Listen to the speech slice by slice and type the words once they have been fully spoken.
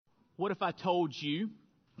What if I told you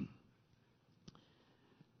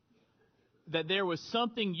that there was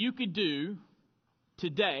something you could do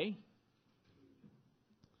today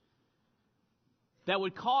that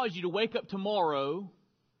would cause you to wake up tomorrow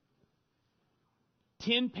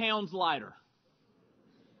 10 pounds lighter?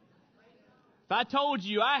 If I told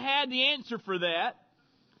you I had the answer for that,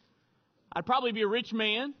 I'd probably be a rich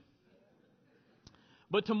man.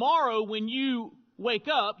 But tomorrow when you wake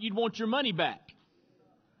up, you'd want your money back.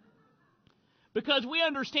 Because we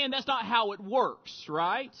understand that's not how it works,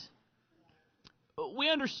 right? We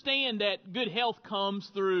understand that good health comes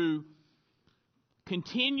through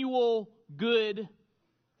continual good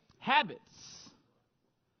habits.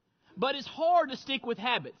 But it's hard to stick with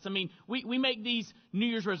habits. I mean, we make these New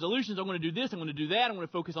Year's resolutions. I'm going to do this. I'm going to do that. I'm going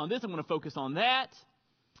to focus on this. I'm going to focus on that.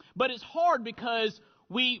 But it's hard because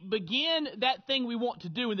we begin that thing we want to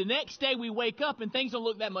do, and the next day we wake up and things don't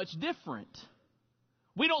look that much different.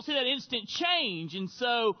 We don't see that instant change, and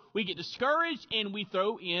so we get discouraged and we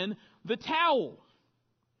throw in the towel.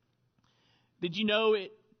 Did you know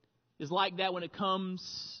it is like that when it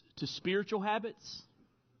comes to spiritual habits?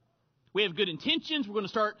 We have good intentions. We're going to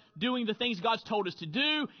start doing the things God's told us to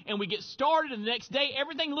do, and we get started, and the next day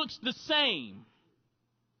everything looks the same.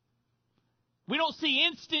 We don't see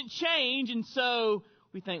instant change, and so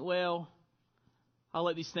we think, well, I'll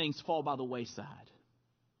let these things fall by the wayside.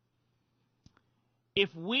 If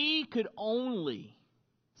we could only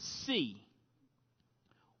see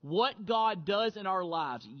what God does in our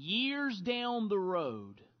lives years down the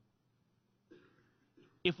road,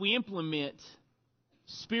 if we implement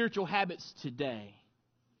spiritual habits today,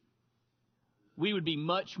 we would be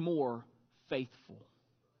much more faithful.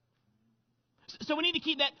 So we need to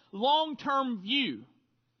keep that long-term view.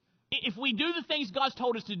 If we do the things God's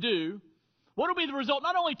told us to do, what will be the result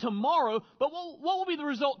not only tomorrow, but what will be the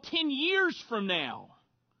result 10 years from now?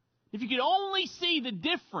 If you could only see the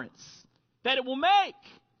difference that it will make,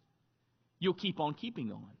 you'll keep on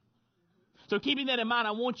keeping on. So keeping that in mind,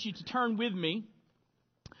 I want you to turn with me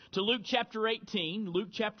to Luke chapter 18. Luke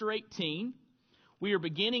chapter 18. We are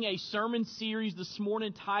beginning a sermon series this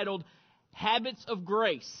morning titled Habits of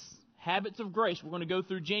Grace. Habits of Grace. We're going to go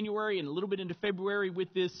through January and a little bit into February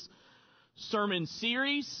with this sermon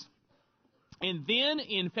series. And then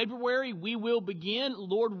in February, we will begin,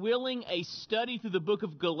 Lord willing, a study through the book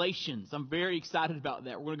of Galatians. I'm very excited about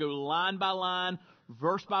that. We're going to go line by line,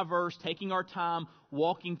 verse by verse, taking our time,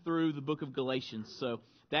 walking through the book of Galatians. So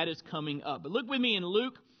that is coming up. But look with me in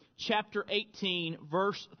Luke chapter 18,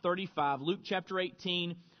 verse 35. Luke chapter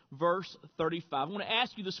 18, verse 35. I want to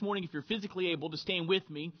ask you this morning, if you're physically able, to stand with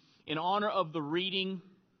me in honor of the reading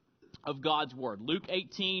of God's Word. Luke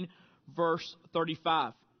 18, verse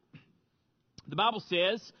 35. The Bible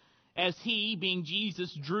says, as he, being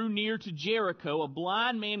Jesus, drew near to Jericho, a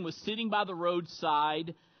blind man was sitting by the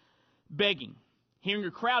roadside begging. Hearing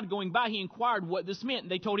a crowd going by, he inquired what this meant.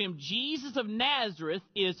 And they told him, Jesus of Nazareth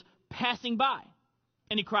is passing by.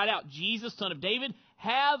 And he cried out, Jesus, Son of David,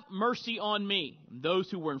 have mercy on me. And those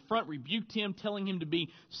who were in front rebuked him, telling him to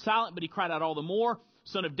be silent, but he cried out all the more,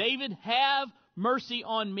 Son of David, have mercy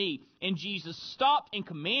on me. And Jesus stopped and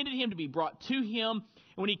commanded him to be brought to him.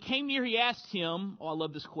 And when he came near, he asked him, I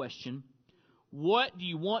love this question, what do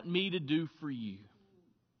you want me to do for you?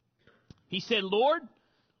 He said, Lord,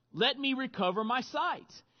 let me recover my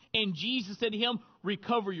sight. And Jesus said to him,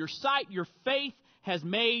 recover your sight, your faith has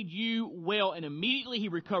made you well. And immediately he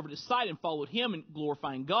recovered his sight and followed him, and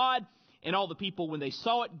glorifying God. And all the people, when they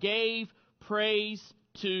saw it, gave praise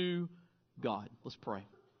to God. Let's pray.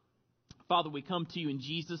 Father, we come to you in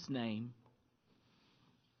Jesus' name,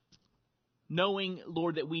 knowing,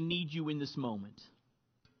 Lord, that we need you in this moment.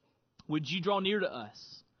 Would you draw near to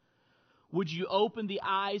us? Would you open the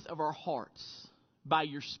eyes of our hearts by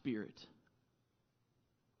your Spirit,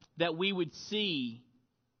 that we would see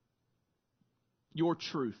your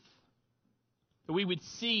truth, that we would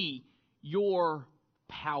see your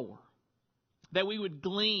power, that we would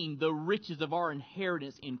glean the riches of our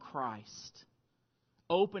inheritance in Christ.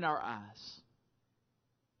 Open our eyes.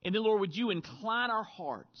 And then, Lord, would you incline our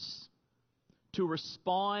hearts to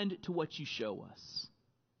respond to what you show us.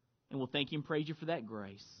 And we'll thank you and praise you for that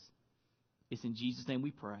grace. It's in Jesus' name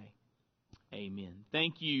we pray. Amen.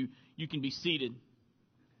 Thank you. You can be seated.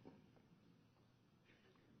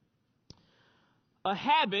 A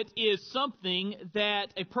habit is something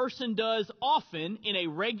that a person does often in a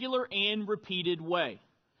regular and repeated way.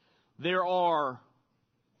 There are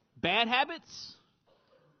bad habits.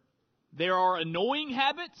 There are annoying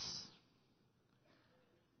habits.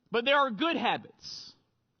 But there are good habits.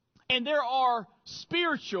 And there are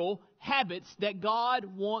spiritual habits that God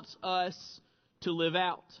wants us to live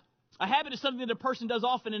out. A habit is something that a person does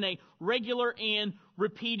often in a regular and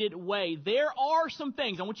repeated way. There are some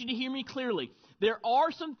things, I want you to hear me clearly, there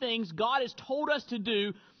are some things God has told us to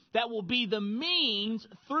do that will be the means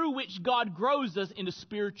through which God grows us into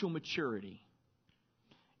spiritual maturity.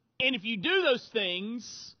 And if you do those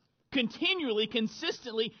things continually,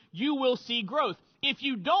 consistently, you will see growth. If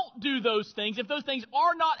you don't do those things, if those things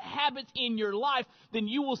are not habits in your life, then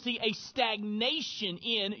you will see a stagnation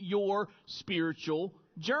in your spiritual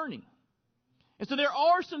journey. And so there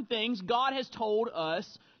are some things God has told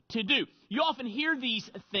us to do. You often hear these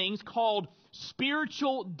things called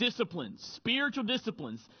spiritual disciplines. Spiritual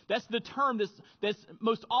disciplines. That's the term that's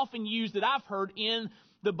most often used that I've heard in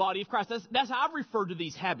the body of Christ. That's how I've referred to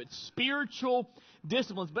these habits. Spiritual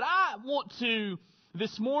disciplines. But I want to,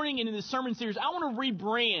 this morning and in this sermon series, I want to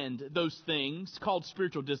rebrand those things called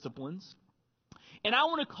spiritual disciplines. And I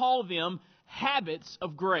want to call them habits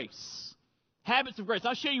of grace. Habits of grace.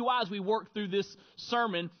 I'll show you why as we work through this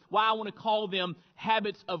sermon, why I want to call them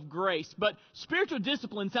habits of grace. But spiritual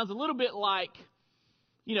discipline sounds a little bit like,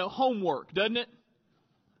 homework, doesn't it?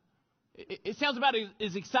 It sounds about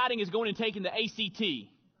as exciting as going and taking the ACT.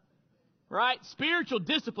 Right? Spiritual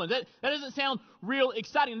discipline. That doesn't sound real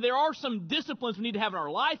exciting. There are some disciplines we need to have in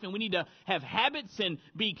our life, and we need to have habits and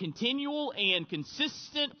be continual and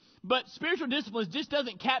consistent. But spiritual disciplines just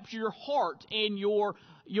doesn't capture your heart and your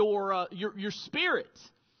spirit.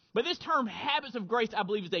 But this term, habits of grace, I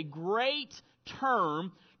believe is a great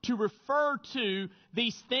term to refer to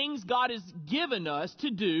these things God has given us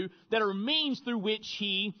to do that are means through which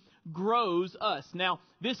He grows us. Now,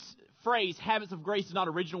 this phrase, habits of grace, is not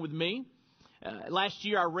original with me. Last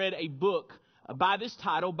year I read a book by this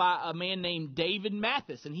title by a man named David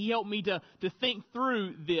Mathis, and he helped me to think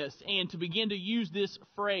through this and to begin to use this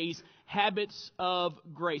phrase, habits of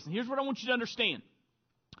grace. And here's what I want you to understand.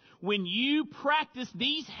 When you practice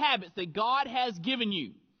these habits that God has given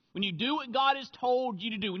you, when you do what God has told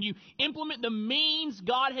you to do, when you implement the means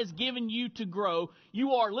God has given you to grow,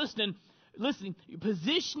 you are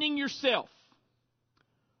positioning yourself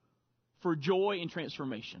for joy and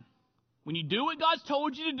transformation. When you do what God's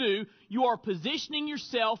told you to do, you are positioning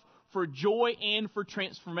yourself for joy and for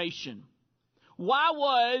transformation. Why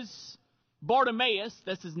was Bartimaeus,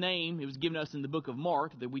 that's his name, it was given us in the book of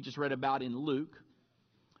Mark that we just read about in Luke.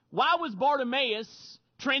 Why was Bartimaeus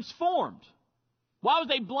transformed? Why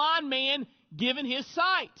was a blind man given his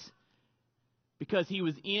sight? Because he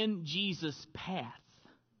was in Jesus' path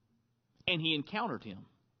and he encountered Him.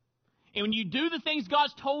 And when you do the things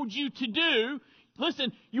God's told you to do,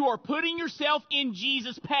 listen, you are putting yourself in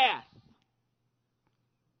Jesus' path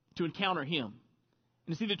to encounter Him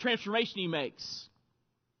and to see the transformation He makes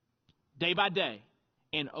day by day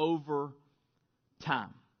and over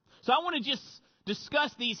time. So I want to just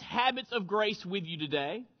discuss these habits of grace with you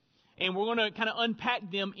today, and we're going to kind of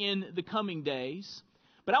unpack them in the coming days.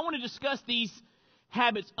 But I want to discuss these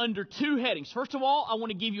habits under two headings. First of all, I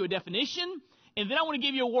want to give you a definition, and then I want to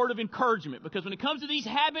give you a word of encouragement, because when it comes to these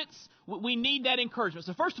habits, we need that encouragement.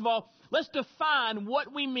 So first of all, let's define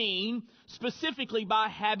what we mean specifically by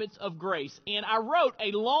habits of grace. And I wrote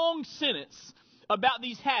a long sentence about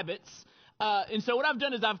these habits, and so what I've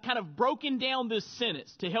done is I've kind of broken down this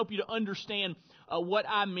sentence to help you to understand what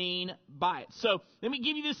I mean by it. So let me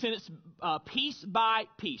give you this sentence piece by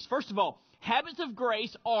piece. First of all, habits of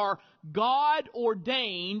grace are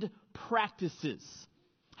God-ordained practices.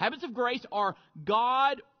 Habits of grace are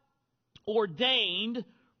God-ordained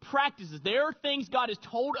practices. There are things God has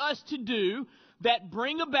told us to do that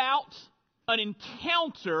bring about an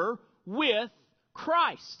encounter with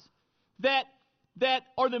Christ. That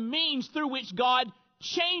are the means through which God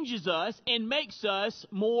changes us and makes us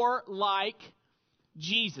more like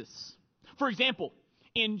Jesus. For example,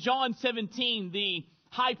 in John 17, the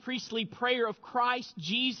high priestly prayer of Christ,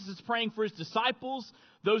 Jesus is praying for His disciples,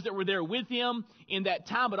 those that were there with Him in that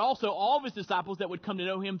time, but also all of His disciples that would come to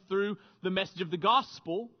know Him through the message of the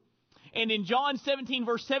gospel. And in John 17,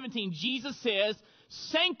 verse 17, Jesus says,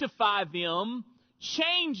 "Sanctify them,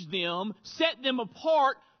 change them, set them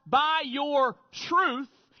apart by your truth."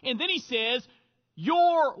 And then He says,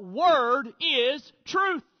 "Your word is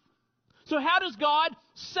truth." So how does God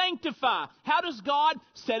sanctify? How does God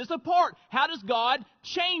set us apart? How does God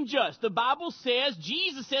change us? The Bible says,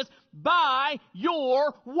 Jesus says, by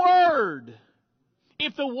your word.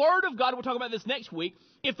 If the Word of God, we'll talk about this next week,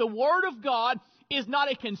 if the Word of God is not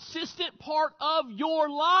a consistent part of your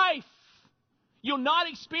life, you'll not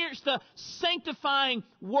experience the sanctifying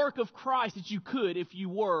work of Christ that you could if you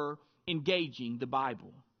were engaging the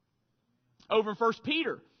Bible. Over in 1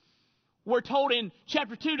 Peter, we're told in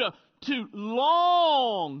chapter 2 to to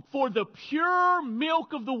long for the pure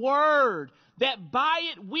milk of the Word, that by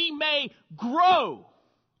it we may grow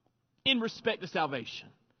in respect to salvation.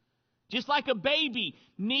 Just like a baby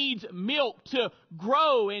needs milk to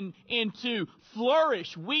grow and to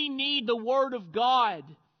flourish, we need the Word of God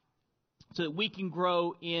so that we can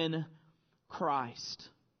grow in Christ.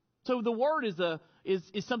 So the Word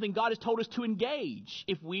is something God has told us to engage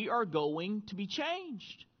if we are going to be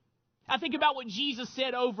changed. I think about what Jesus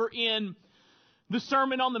said over in the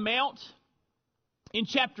Sermon on the Mount in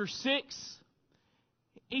chapter 6.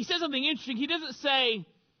 He says something interesting. He doesn't say,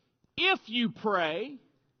 if you pray.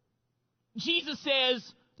 Jesus says,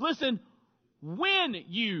 listen, when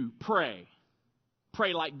you pray,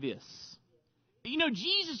 pray like this. You know,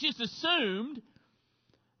 Jesus just assumed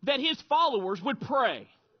that his followers would pray.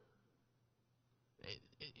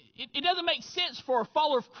 It doesn't make sense for a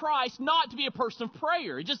follower of Christ not to be a person of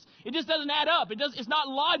prayer. It just doesn't add up. It's not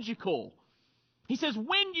logical. He says,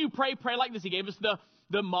 when you pray, pray like this. He gave us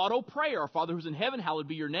the model prayer. Our Father who's in heaven, hallowed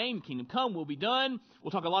be your name. Kingdom come, will be done.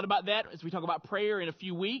 We'll talk a lot about that as we talk about prayer in a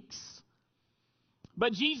few weeks.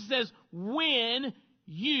 But Jesus says, when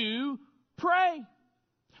you pray.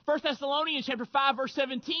 1 Thessalonians chapter 5, verse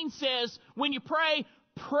 17 says, when you pray,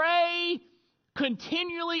 pray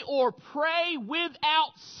continually or pray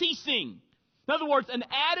without ceasing. In other words, an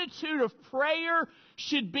attitude of prayer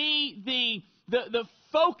should be the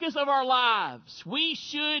focus of our lives. We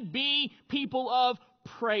should be people of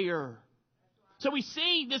prayer. So we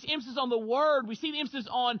see this emphasis on the Word. We see the emphasis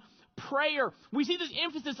on prayer. We see this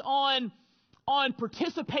emphasis on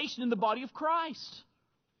participation in the body of Christ.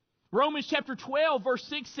 Romans chapter 12, verse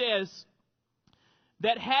 6 says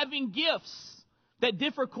that having gifts that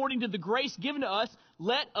differ according to the grace given to us,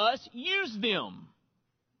 let us use them.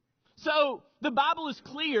 So the Bible is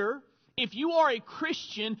clear. If you are a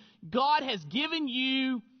Christian, God has given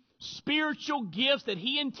you spiritual gifts that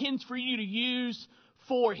He intends for you to use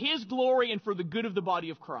for His glory and for the good of the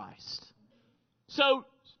body of Christ. So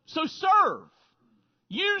serve.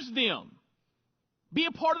 Use them. Be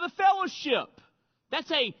a part of the fellowship.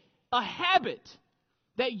 That's a habit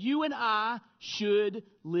that you and I should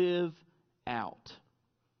live out.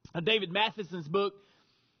 Now, David Matheson's book,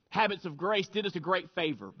 Habits of Grace, did us a great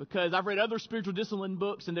favor because I've read other spiritual discipline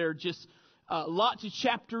books and there are just lots of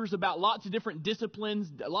chapters about lots of different disciplines,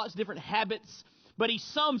 lots of different habits. But he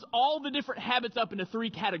sums all the different habits up into 3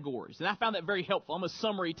 categories. And I found that very helpful. I'm a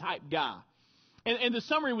summary type guy. And the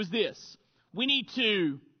summary was this. We need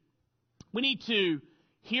to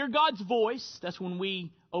hear God's voice. That's when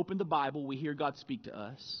we open the Bible. We hear God speak to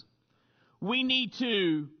us. We need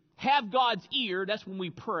to have God's ear. That's when we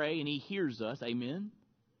pray and He hears us. Amen.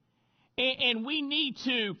 And we need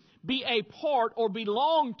to be a part or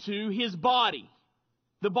belong to His body.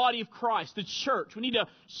 The body of Christ, the church. We need to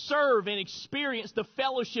serve and experience the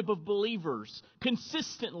fellowship of believers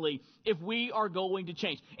consistently if we are going to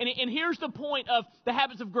change. And here's the point of the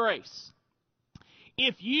habits of grace.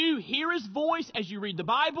 If you hear His voice as you read the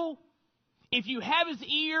Bible, if you have His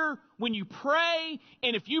ear when you pray,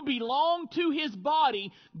 and if you belong to His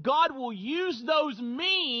body, God will use those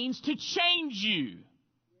means to change you.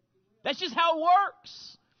 That's just how it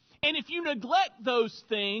works. And if you neglect those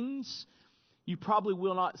things, you probably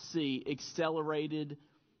will not see accelerated,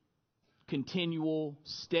 continual,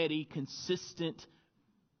 steady, consistent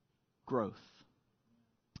growth.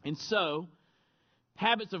 And so,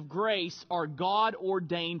 habits of grace are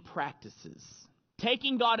God-ordained practices.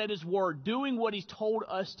 Taking God at His word, doing what He's told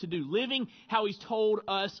us to do, living how He's told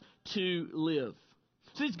us to live.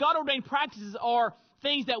 So these God-ordained practices are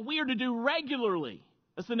things that we are to do regularly.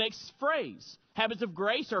 That's the next phrase. Habits of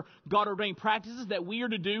grace are God-ordained practices that we are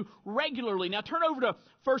to do regularly. Now turn over to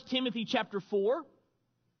 1 Timothy chapter 4.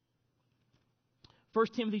 1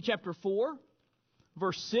 Timothy chapter 4,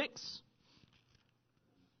 verse 6.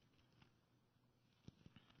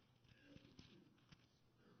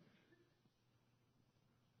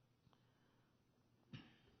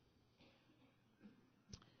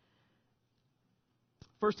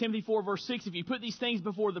 First Timothy 4, verse 6, if you put these things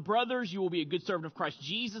before the brothers, you will be a good servant of Christ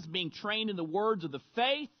Jesus, being trained in the words of the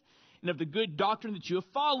faith and of the good doctrine that you have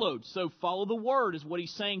followed. So follow the word is what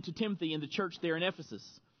he's saying to Timothy and the church there in Ephesus.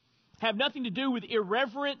 Have nothing to do with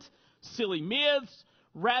irreverent, silly myths.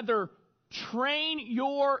 Rather, train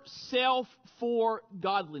yourself for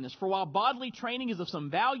godliness. For while bodily training is of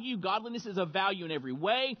some value, godliness is of value in every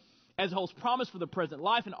way, as holds promise for the present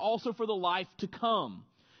life and also for the life to come.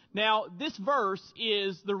 Now, this verse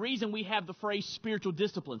is the reason we have the phrase spiritual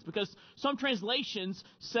disciplines, because some translations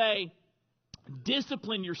say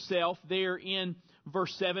discipline yourself there in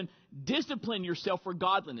verse 7, discipline yourself for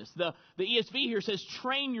godliness. The ESV here says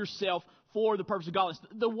train yourself for the purpose of godliness.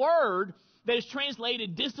 The word that is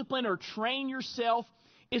translated discipline or train yourself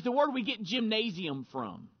is the word we get gymnasium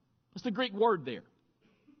from. It's the Greek word there.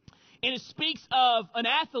 And it speaks of an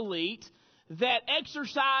athlete that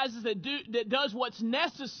exercises, that does what's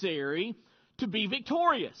necessary to be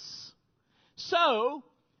victorious. So,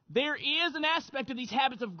 there is an aspect of these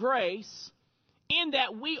habits of grace in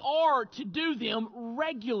that we are to do them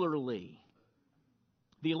regularly.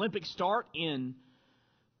 The Olympics start in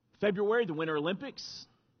February, the Winter Olympics.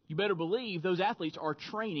 You better believe those athletes are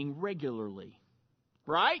training regularly,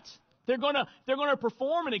 right? They're gonna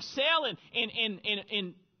perform and excel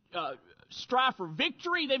and strive for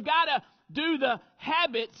victory. They've got to do the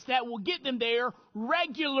habits that will get them there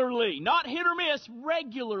regularly, not hit or miss,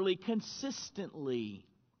 regularly, consistently.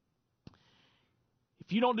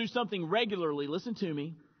 If you don't do something regularly, listen to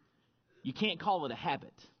me, you can't call it a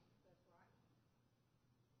habit.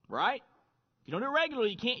 Right? If you don't do it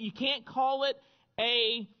regularly, you can't call it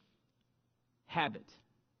a habit.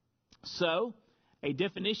 So, a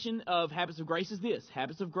definition of habits of grace is this.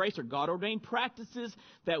 Habits of grace are God-ordained practices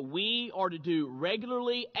that we are to do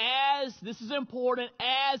regularly as, this is important,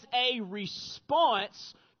 as a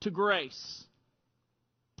response to grace.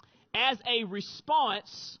 As a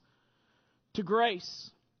response to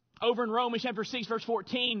grace. Over in Romans chapter 6, verse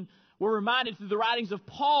 14, we're reminded through the writings of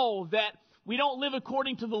Paul that we don't live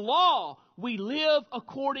according to the law. We live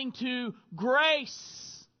according to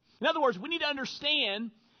grace. In other words, we need to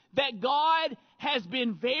understand that God has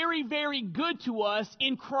been very, very good to us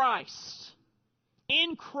in Christ.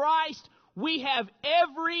 In Christ, we have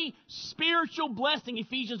every spiritual blessing,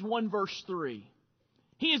 Ephesians 1 verse 3.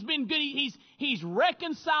 He has been good. He's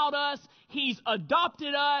reconciled us. He's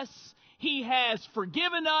adopted us. He has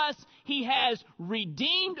forgiven us. He has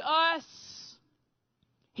redeemed us.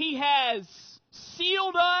 He has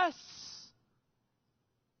sealed us.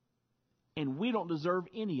 And we don't deserve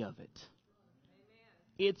any of it.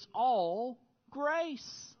 It's all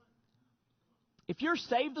grace. If you're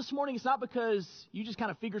saved this morning, it's not because you just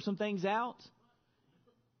kind of figured some things out.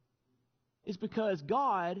 It's because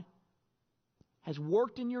God has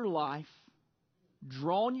worked in your life,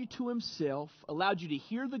 drawn you to Himself, allowed you to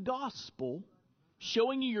hear the gospel,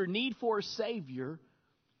 showing you your need for a Savior.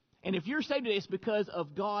 And if you're saved today, it's because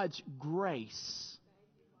of God's grace.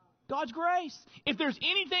 God's grace. If there's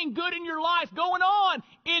anything good in your life going on,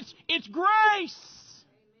 it's grace.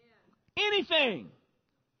 Anything.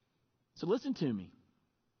 So listen to me.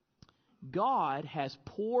 God has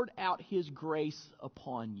poured out His grace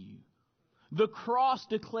upon you. The cross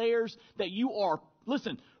declares that you are,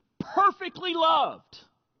 listen, perfectly loved.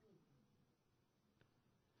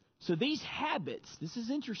 So these habits, this is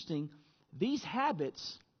interesting, these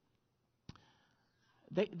habits,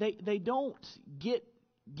 they don't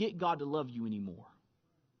get God to love you anymore.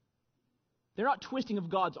 They're not twisting of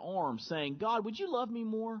God's arm saying, God, would you love me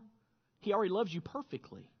more? He already loves you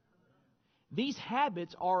perfectly. These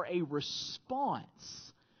habits are a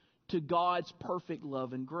response to God's perfect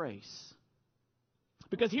love and grace.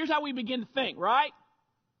 Because here's how we begin to think, right?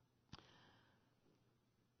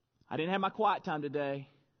 I didn't have my quiet time today.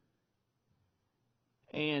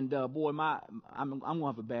 And I'm going to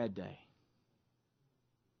have a bad day.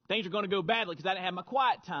 Things are going to go badly because I didn't have my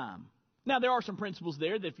quiet time. Now, there are some principles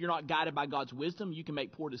there that if you're not guided by God's wisdom, you can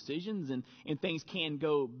make poor decisions and things can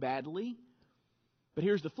go badly. But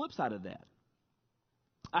here's the flip side of that.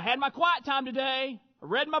 I had my quiet time today. I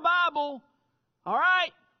read my Bible. All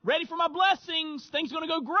right, ready for my blessings. Things are going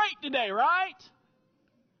to go great today, right?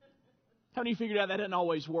 How many of you figured out that doesn't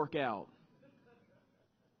always work out?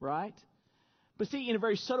 Right? But see, in a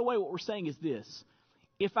very subtle way, what we're saying is this.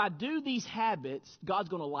 If I do these habits, God's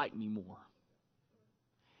going to like me more.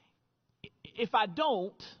 If I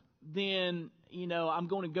don't, then, I'm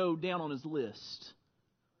going to go down on His list.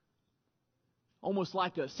 Almost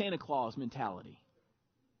like a Santa Claus mentality.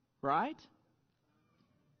 Right?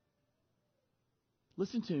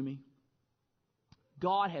 Listen to me.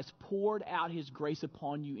 God has poured out His grace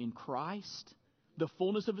upon you in Christ, the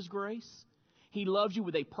fullness of His grace. He loves you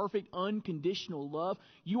with a perfect, unconditional love.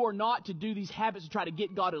 You are not to do these habits to try to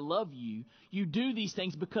get God to love you. You do these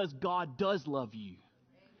things because God does love you.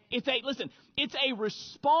 It's a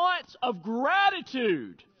response of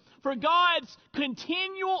gratitude for God's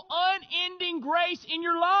continual, unending grace in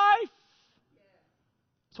your life.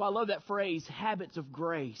 So I love that phrase, habits of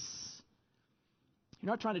grace. You're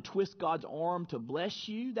not trying to twist God's arm to bless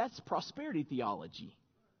you. That's prosperity theology.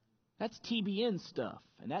 That's TBN stuff,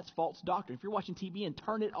 and that's false doctrine. If you're watching TBN,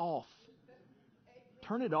 turn it off.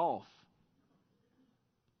 Turn it off.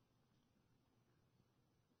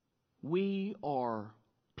 We are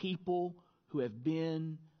people who have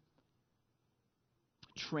been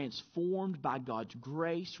transformed by God's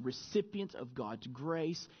grace, recipients of God's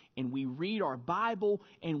grace, and we read our Bible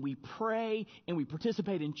and we pray and we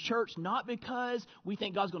participate in church not because we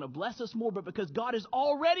think God's going to bless us more, but because God has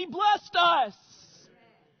already blessed us.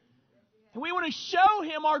 And we want to show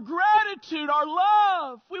Him our gratitude, our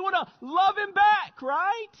love. We want to love Him back,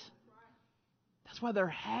 right? That's why they're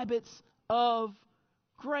habits of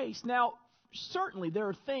grace. Now, certainly there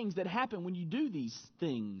are things that happen when you do these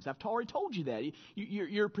things. I've already told you that.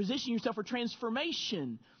 You're positioning yourself for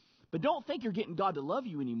transformation. But don't think you're getting God to love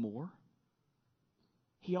you anymore.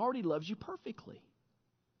 He already loves you perfectly.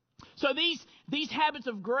 So these habits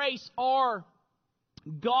of grace are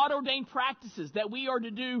God-ordained practices that we are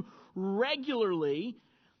to do regularly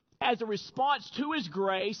as a response to His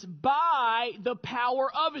grace by the power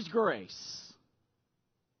of His grace.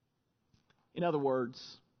 In other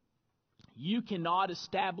words, you cannot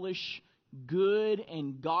establish good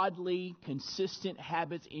and godly, consistent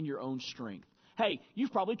habits in your own strength. Hey,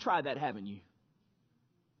 you've probably tried that, haven't you?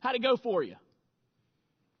 How'd it go for you?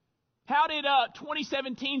 How did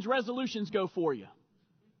 2017's resolutions go for you?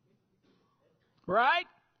 Right?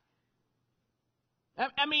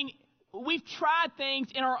 I mean, we've tried things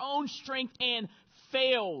in our own strength and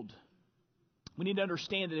failed. We need to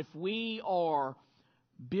understand that if we are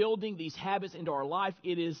building these habits into our life,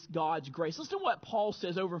 it is God's grace. Listen to what Paul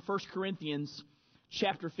says over in 1 Corinthians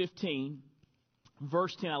chapter 15,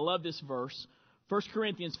 verse 10. I love this verse. 1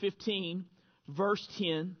 Corinthians 15, verse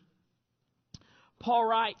 10. Paul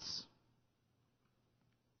writes,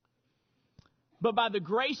 "But by the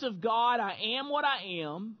grace of God I am what I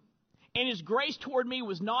am, and His grace toward me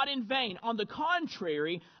was not in vain. On the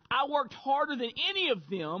contrary, I worked harder than any of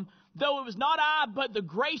them, though it was not I, but the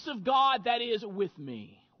grace of God that is with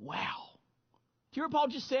me." Wow. Do you hear what Paul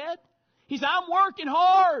just said? He said, I'm working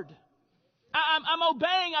hard. I'm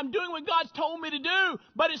obeying. I'm doing what God's told me to do.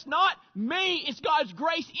 But it's not me. It's God's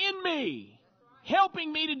grace in me,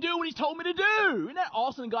 helping me to do what He's told me to do. Isn't that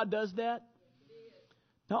awesome that God does that?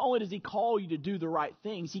 Not only does He call you to do the right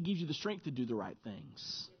things, He gives you the strength to do the right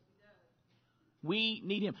things. We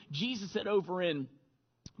need Him. Jesus said over in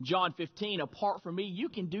John 15, apart from me, you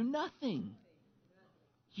can do nothing.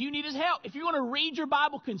 You need His help. If you're going to read your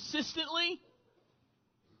Bible consistently,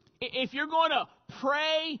 if you're going to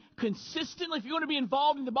pray consistently, if you're going to be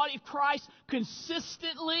involved in the body of Christ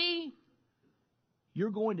consistently,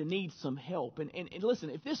 you're going to need some help. And listen,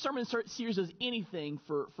 if this sermon series does anything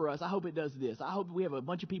for us, I hope it does this. I hope we have a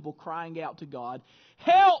bunch of people crying out to God,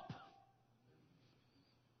 help!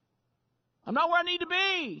 I'm not where I need to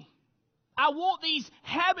be. I want these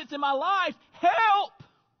habits in my life. Help!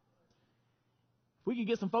 If we could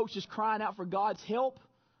get some folks just crying out for God's help,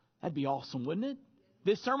 that'd be awesome, wouldn't it?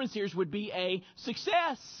 This sermon series would be a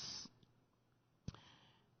success.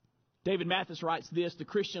 David Mathis writes this: the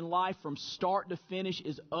Christian life from start to finish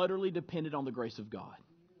is utterly dependent on the grace of God.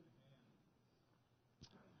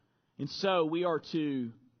 And so we are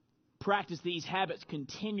to practice these habits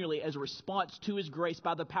continually as a response to His grace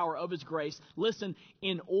by the power of His grace. Listen,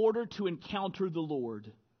 in order to encounter the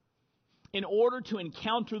Lord. In order to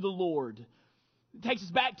encounter the Lord. It takes us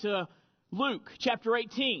back to Luke chapter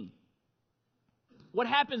 18. What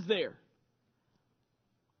happens there?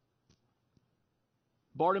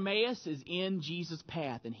 Bartimaeus is in Jesus'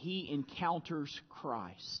 path and he encounters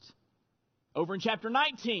Christ. Over in chapter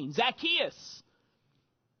 19, Zacchaeus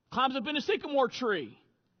climbs up in a sycamore tree.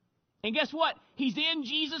 And guess what? He's in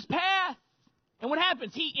Jesus' path. And what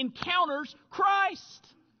happens? He encounters Christ.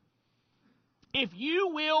 If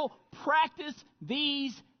you will practice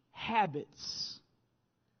these habits,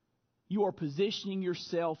 you are positioning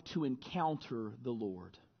yourself to encounter the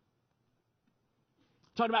Lord.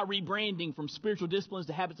 Talking about rebranding from spiritual disciplines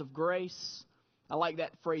to habits of grace. I like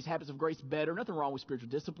that phrase, habits of grace, better. Nothing wrong with spiritual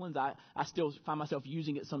disciplines. I still find myself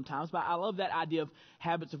using it sometimes, but I love that idea of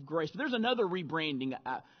habits of grace. But there's another rebranding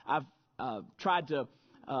I've tried to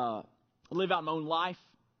live out in my own life.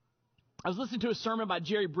 I was listening to a sermon by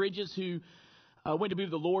Jerry Bridges, who went to be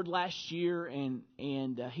with the Lord last year, and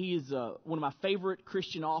he is one of my favorite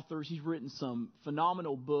Christian authors. He's written some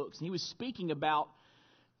phenomenal books, and he was speaking about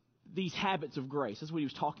these habits of grace. That's what he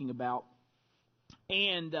was talking about.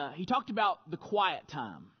 And he talked about the quiet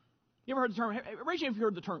time. You ever heard the term? Raise your hand if you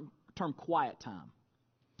heard the term quiet time.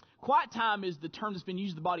 Quiet time is the term that's been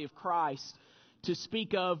used in the body of Christ to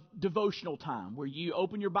speak of devotional time, where you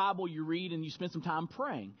open your Bible, you read, and you spend some time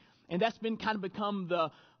praying. And that's been kind of become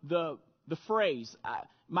the phrase,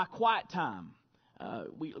 my quiet time.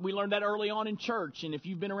 We learned that early on in church, and if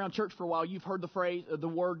you've been around church for a while, you've heard the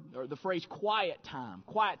phrase, quiet time,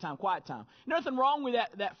 quiet time, quiet time. Nothing wrong with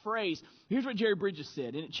that phrase. Here's what Jerry Bridges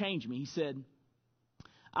said, and it changed me. He said,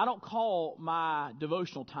 I don't call my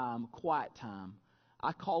devotional time quiet time.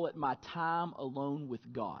 I call it my time alone with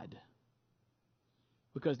God,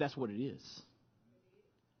 because that's what it is.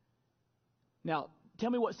 Now,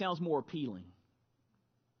 tell me what sounds more appealing.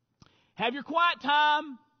 Have your quiet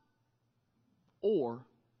time, or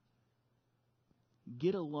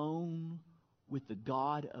get alone with the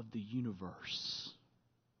God of the universe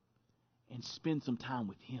and spend some time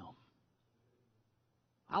with Him.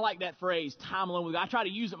 I like that phrase, time alone with God. I try to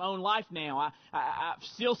use it in my own life now. I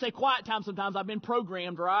still say quiet time sometimes. I've been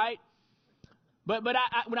programmed, right? But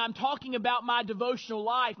when I'm talking about my devotional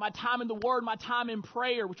life, my time in the Word, my time in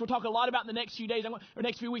prayer, which we'll talk a lot about in the next few days, or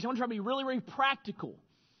next few weeks, I want to try to be really, really practical.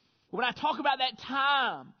 When I talk about that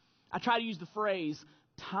time, I try to use the phrase,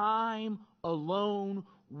 time alone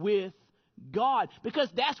with God, because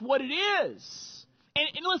that's what it is.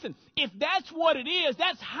 And listen, if that's what it is,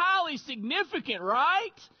 that's highly significant,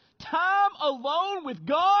 right? Time alone with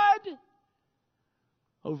God.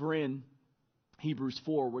 Over in Hebrews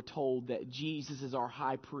 4, we're told that Jesus is our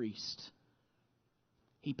high priest.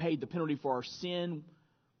 He paid the penalty for our sin,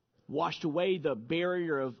 washed away the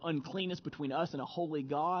barrier of uncleanness between us and a holy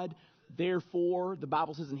God. Therefore, the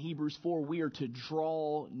Bible says in Hebrews 4, we are to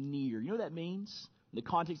draw near. You know what that means? In the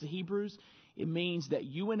context of Hebrews, it means that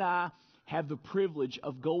you and I have the privilege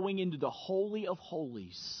of going into the Holy of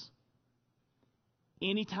Holies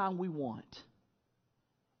anytime we want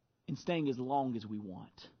and staying as long as we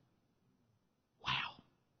want. Wow.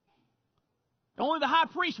 Only the high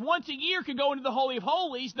priest once a year could go into the Holy of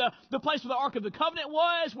Holies, the place where the Ark of the Covenant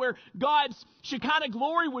was, where God's Shekinah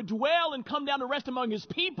glory would dwell and come down to rest among His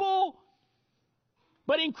people.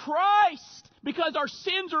 But in Christ, because our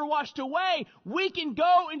sins are washed away, we can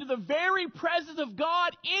go into the very presence of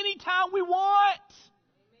God anytime we want.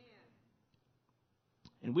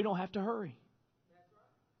 Amen. And we don't have to hurry.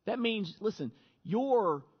 That means, listen,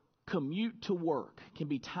 your commute to work can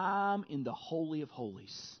be time in the Holy of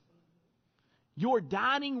Holies. Your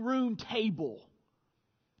dining room table,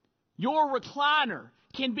 your recliner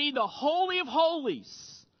can be the Holy of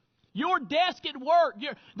Holies. Your desk at work,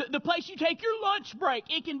 the place you take your lunch break,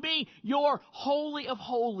 it can be your Holy of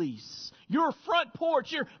Holies. Your front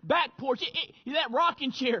porch, your back porch, that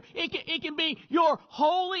rocking chair, it can be your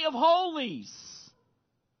Holy of Holies.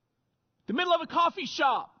 The middle of a coffee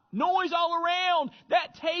shop, noise all around,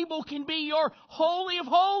 that table can be your Holy of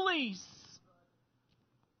Holies.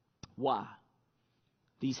 Why?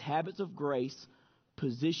 These habits of grace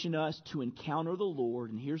position us to encounter the Lord,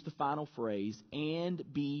 and here's the final phrase, and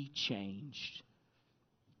be changed.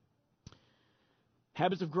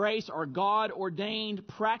 Habits of grace are God-ordained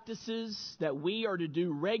practices that we are to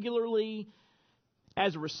do regularly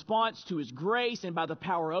as a response to His grace and by the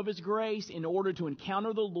power of His grace in order to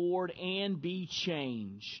encounter the Lord and be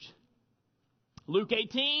changed. Luke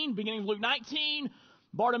 18, beginning of Luke 19,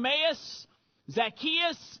 Bartimaeus,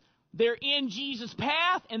 Zacchaeus, they're in Jesus'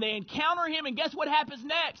 path, and they encounter Him, and guess what happens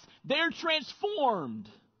next? They're transformed.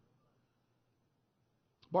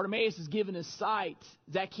 Bartimaeus is given his sight.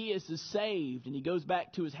 Zacchaeus is saved, and he goes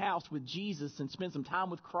back to his house with Jesus and spends some time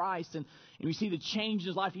with Christ, and we see the change in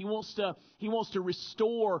his life. He wants to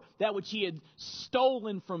restore that which he had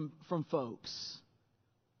stolen from folks.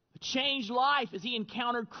 A changed life as he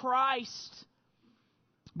encountered Christ.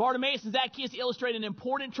 Bartimaeus and Zacchaeus illustrate an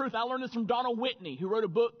important truth. I learned this from Donald Whitney, who wrote a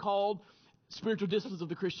book called Spiritual Disciplines of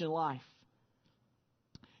the Christian Life.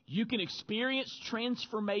 You can experience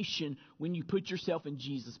transformation when you put yourself in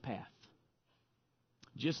Jesus' path.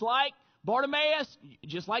 Just like Bartimaeus,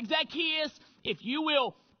 just like Zacchaeus, if you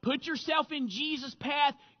will put yourself in Jesus'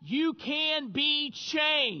 path, you can be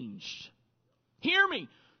changed. Hear me.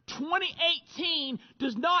 2018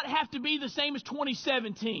 does not have to be the same as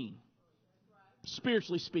 2017.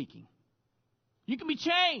 Spiritually speaking. You can be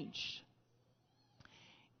changed.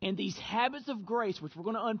 And these habits of grace, which we're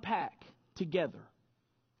going to unpack together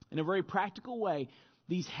in a very practical way,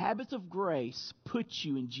 these habits of grace put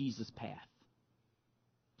you in Jesus' path.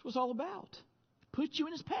 That's what it's all about. Put you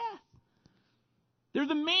in His path. They're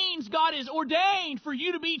the means God has ordained for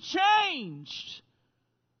you to be changed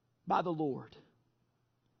by the Lord.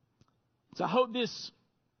 So I hope this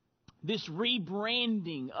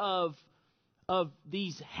rebranding of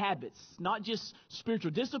these habits, not just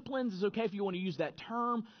spiritual disciplines, it's okay if you want to use that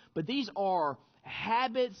term, but these are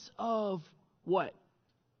habits of what?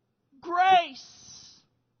 Grace.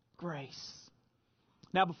 Grace.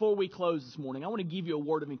 Now, before we close this morning, I want to give you a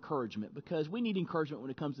word of encouragement, because we need encouragement when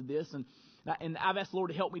it comes to this. And And I've asked the Lord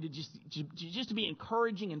to help me to just to be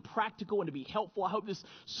encouraging and practical and to be helpful. I hope this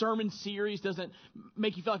sermon series doesn't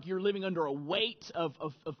make you feel like you're living under a weight of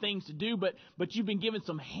things to do, but you've been given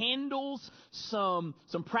some handles, some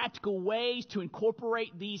practical ways to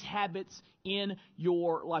incorporate these habits in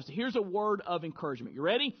your life. So here's a word of encouragement. You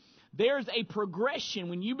ready? There's a progression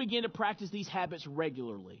when you begin to practice these habits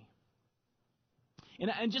regularly.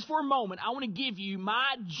 And just for a moment, I want to give you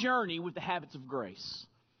my journey with the habits of grace.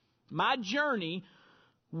 My journey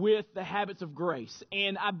with the habits of grace.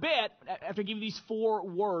 And I bet, after I give you these 4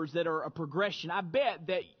 words that are a progression, I bet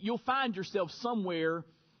that you'll find yourself somewhere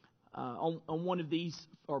on one of these,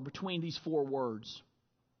 or between these 4 words.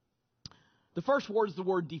 The first word is the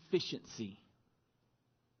word deficiency.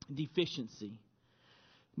 Deficiency.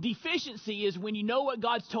 Deficiency is when you know what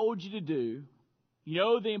God's told you to do, you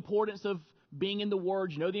know the importance of being in the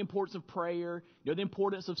Word, you know the importance of prayer, you know the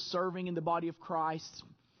importance of serving in the body of Christ,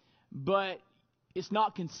 but it's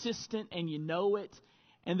not consistent and you know it,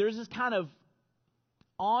 and there's this kind of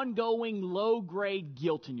ongoing low-grade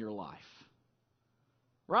guilt in your life.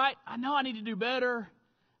 Right? I know I need to do better.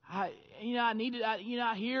 I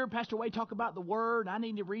hear Pastor Wade talk about the Word, and I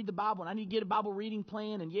need to read the Bible, and I need to get a Bible reading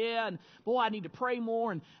plan, and boy, I need to pray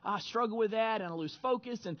more, and I struggle with that, and I lose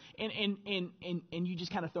focus, and you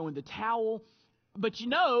just kind of throw in the towel. But you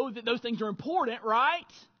know that those things are important, right?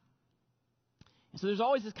 And so there's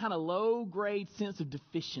always this kind of low-grade sense of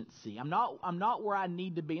deficiency. I'm not where I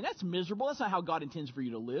need to be, and that's miserable. That's not how God intends for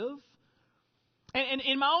you to live. And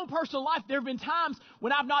in my own personal life, there have been times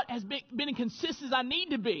when I've not been as consistent as I need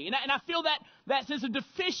to be. And I feel that sense of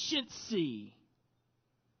deficiency.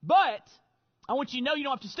 But I want you to know you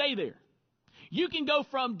don't have to stay there. You can go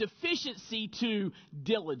from deficiency to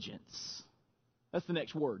diligence. That's the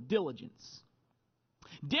next word, diligence.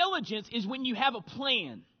 Diligence is when you have a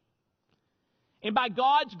plan. And by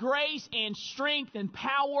God's grace and strength and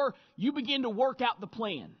power, you begin to work out the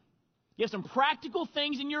plan. You have some practical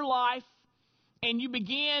things in your life, and you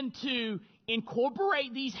begin to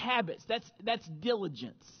incorporate these habits. That's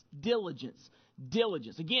diligence. Diligence.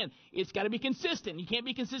 Diligence. Again, it's got to be consistent. You can't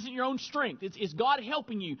be consistent in your own strength. It's God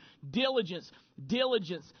helping you. Diligence.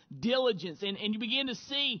 Diligence. Diligence. And you begin to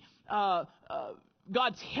see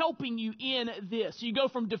God's helping you in this. So you go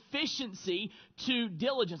from deficiency to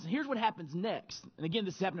diligence. And here's what happens next. And again,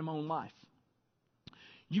 this has happened in my own life.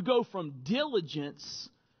 You go from diligence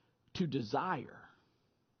to desire.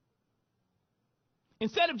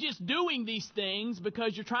 Instead of just doing these things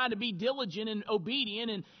because you're trying to be diligent and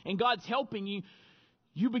obedient and God's helping you,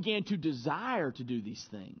 you begin to desire to do these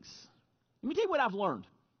things. Let me tell you what I've learned.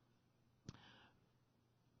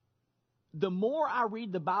 The more I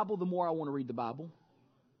read the Bible, the more I want to read the Bible.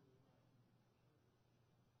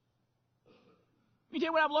 Let me tell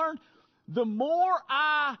you what I've learned. The more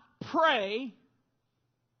I pray,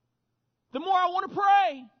 the more I want to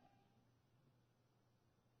pray.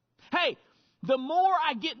 Hey, the more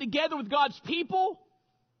I get together with God's people,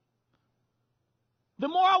 the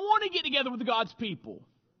more I want to get together with God's people.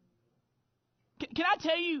 Can I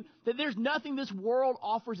tell you that there's nothing this world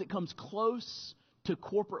offers that comes close to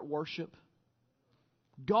corporate worship?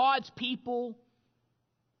 God's people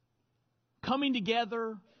coming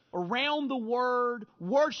together around the Word,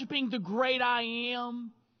 worshiping the great I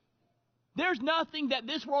Am. There's nothing that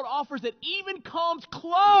this world offers that even comes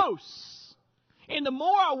close. And the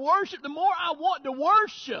more I worship, the more I want to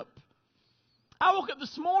worship. I woke up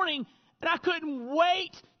this morning and I couldn't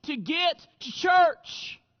wait to get to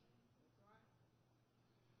church.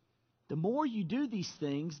 The more you do these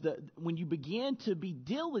things, when you begin to be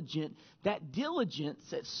diligent, that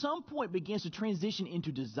diligence at some point begins to transition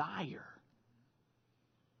into desire.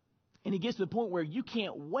 And it gets to the point where you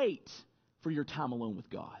can't wait for your time alone with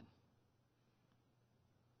God.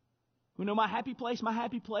 You know, my happy place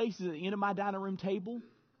is at the end of my dining room table,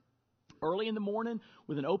 early in the morning,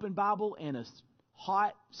 with an open Bible and a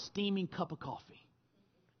hot, steaming cup of coffee.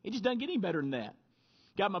 It just doesn't get any better than that.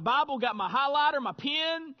 Got my Bible, got my highlighter, my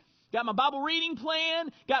pen, got my Bible reading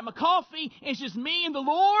plan, got my coffee, and it's just me and the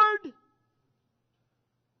Lord.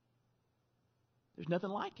 There's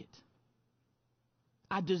nothing like it.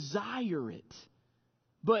 I desire it.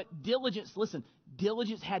 But diligence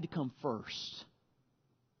had to come first.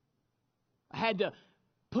 I had to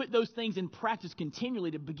put those things in practice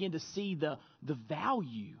continually to begin to see the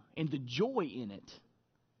value and the joy in it.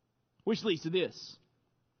 Which leads to this.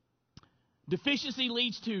 Deficiency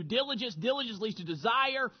leads to diligence. Diligence leads to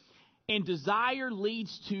desire. And desire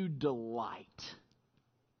leads to delight.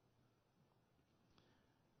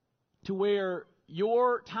 To where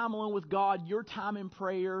your time alone with God, your time in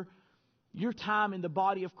prayer, your time in the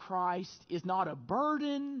body of Christ is not a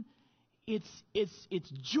burden. it's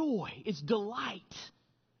joy, it's delight.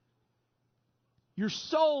 Your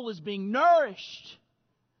soul is being nourished.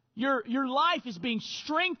 Your life is being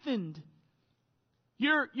strengthened.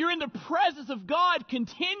 You're in the presence of God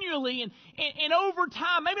continually and over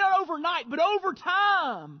time, maybe not overnight, but over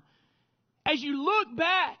time, as you look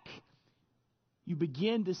back, you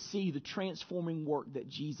begin to see the transforming work that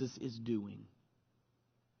Jesus is doing.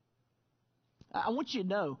 I want you to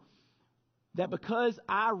know that because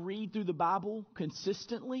I read through the Bible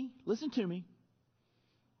consistently, listen to me,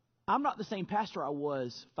 I'm not the same pastor I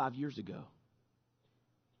was 5 years ago.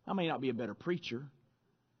 I may not be a better preacher,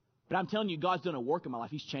 but I'm telling you, God's done a work in my life.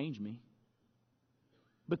 He's changed me.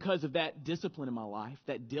 Because of that discipline in my life,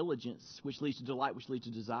 that diligence, which leads to delight, which leads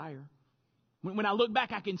to desire. When I look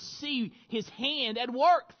back, I can see His hand at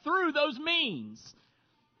work through those means.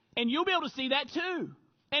 And you'll be able to see that too.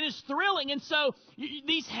 And it's thrilling. And so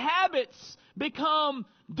these habits become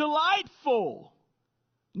delightful.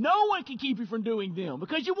 No one can keep you from doing them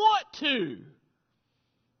because you want to.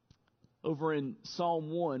 Over in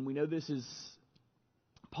Psalm 1, we know this is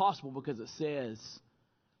possible because it says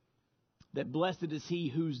that blessed is he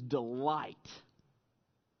whose delight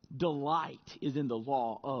is in the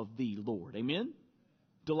law of the Lord. Amen?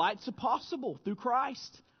 Delight's possible through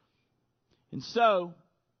Christ. And so,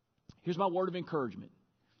 here's my word of encouragement.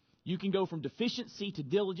 You can go from deficiency to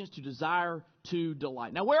diligence to desire to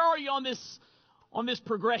delight. Now, where are you on this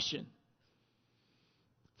progression?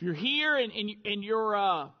 If you're here and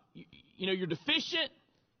you're deficient,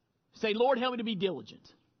 say, Lord, help me to be diligent.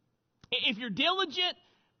 If you're diligent,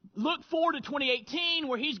 look forward to 2018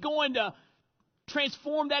 where He's going to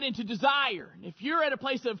transform that into desire. If you're at a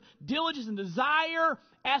place of diligence and desire,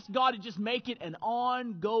 ask God to just make it an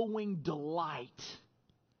ongoing delight.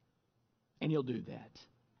 And He'll do that.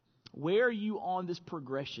 Where are you on this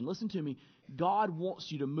progression? Listen to me. God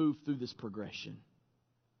wants you to move through this progression.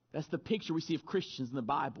 That's the picture we see of Christians in the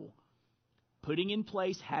Bible. Putting in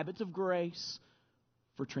place habits of grace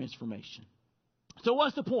for transformation. So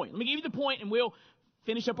what's the point? Let me give you the point and we'll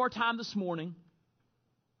finish up our time this morning.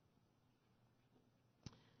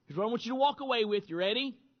 Here's what I want you to walk away with. You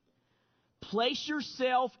ready? Place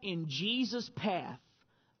yourself in Jesus' path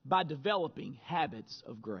by developing habits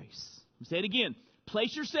of grace. Let me say it again.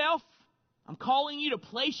 Place yourself. I'm calling you to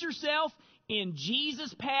place yourself in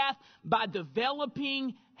Jesus' path by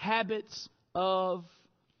developing habits of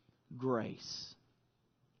grace.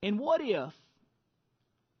 And what if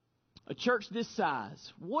a church this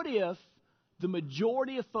size, what if the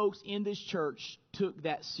majority of folks in this church took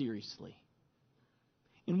that seriously?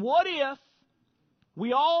 And what if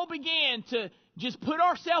we all began to just put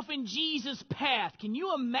ourselves in Jesus' path? Can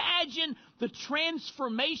you imagine the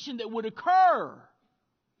transformation that would occur?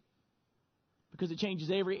 Because it changes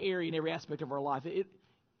every area and every aspect of our life.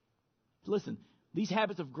 Listen, these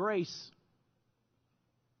habits of grace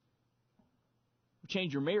will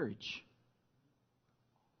change your marriage,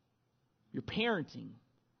 your parenting,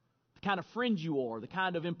 the kind of friend you are, the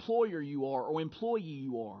kind of employer you are or employee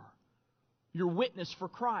you are, your witness for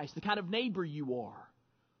Christ, the kind of neighbor you are.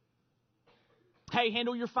 Hey,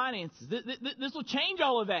 handle your finances. This will change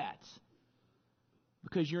all of that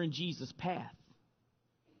because you're in Jesus' path.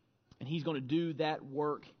 And He's going to do that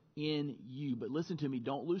work in you. But listen to me,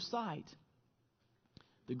 don't lose sight.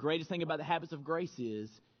 The greatest thing about the habits of grace is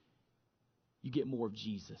you get more of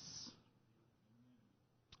Jesus.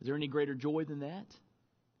 Is there any greater joy than that?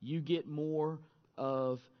 You get more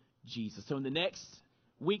of Jesus. So in the next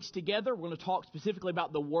weeks together, we're going to talk specifically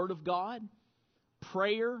about the Word of God,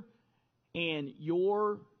 prayer, and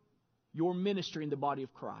your ministry in the body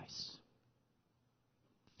of Christ.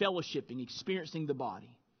 Fellowshipping, experiencing the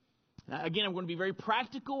body. Now, again, I'm going to be very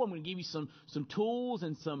practical. I'm going to give you some tools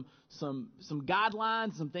and some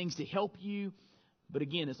guidelines, some things to help you. But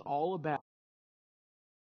again, it's all about